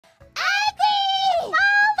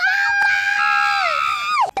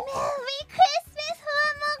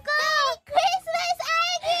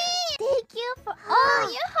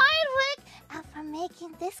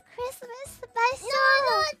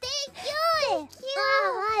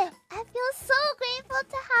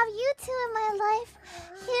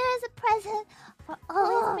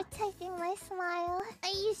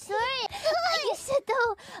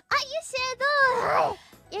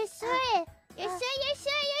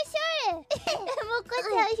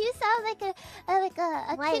You sound like a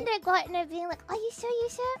kindergartner being like, "Are you sure? You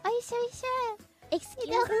sure? Are you sure? You sure?"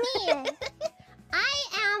 Excuse me. I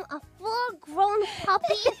am a full-grown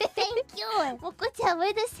puppy. Thank you. Moko-chan,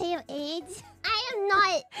 we're the same age. I am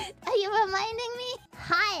not. Are you reminding me?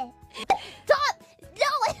 Hi. Stop.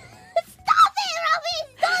 No. Stop it, Robin.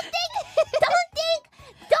 Don't think. Don't think.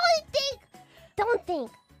 Don't think. Don't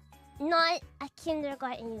think. Not a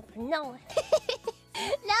kindergarten youth. No.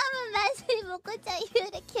 Now I'm imagining Moko-chan, you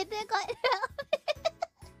in a kindergarten outfit.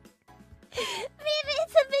 Maybe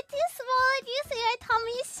it's a bit too small on you, so your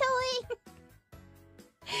tummy is showing.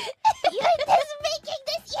 You're just making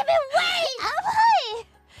this even worse! Am I?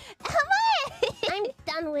 Am I? I'm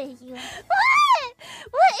done with you. What?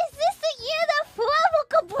 What is this the year that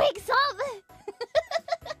FUWAMOCO breaks up?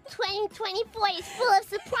 2024 is full of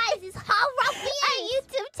surprises, huh, ruffians? Our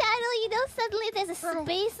YouTube channel, you know, suddenly there's a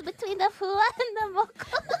space between the Fuwa and the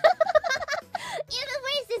Moko. Even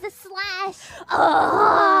worse is a slash.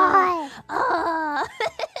 Oh.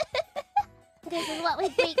 This is what we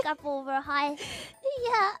break up over, huh?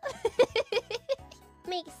 Yeah.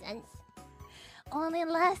 Makes sense. Only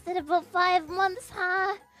lasted about 5 months,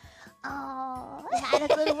 huh? Oh. We had a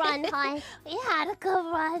good run, huh? We had a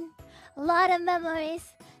good run. A lot of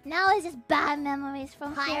memories. Now it's just bad memories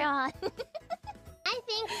from here on. I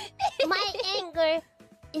think my anger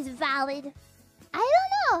is valid. I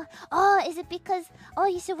don't know. Oh, is it because... Oh,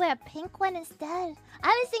 you should wear a pink one instead. I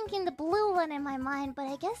was thinking the blue one in my mind, but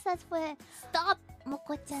I guess that's where... Stop.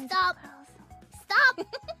 Moko-chan's Stop. curls. Stop.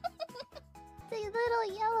 The little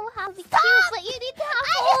yellow hat be Stop. cute, but you need to have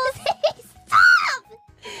holes. Stop.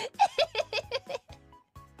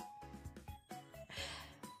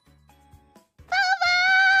 Mama!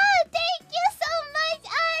 Thank you so much,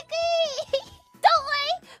 Agri! Don't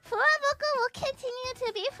worry, FUWAMOCO will continue to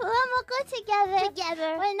be FUWAMOCO together. Together.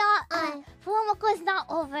 We're not... FUWAMOCO is not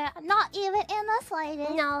over. Not even in the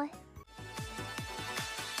slightest. No.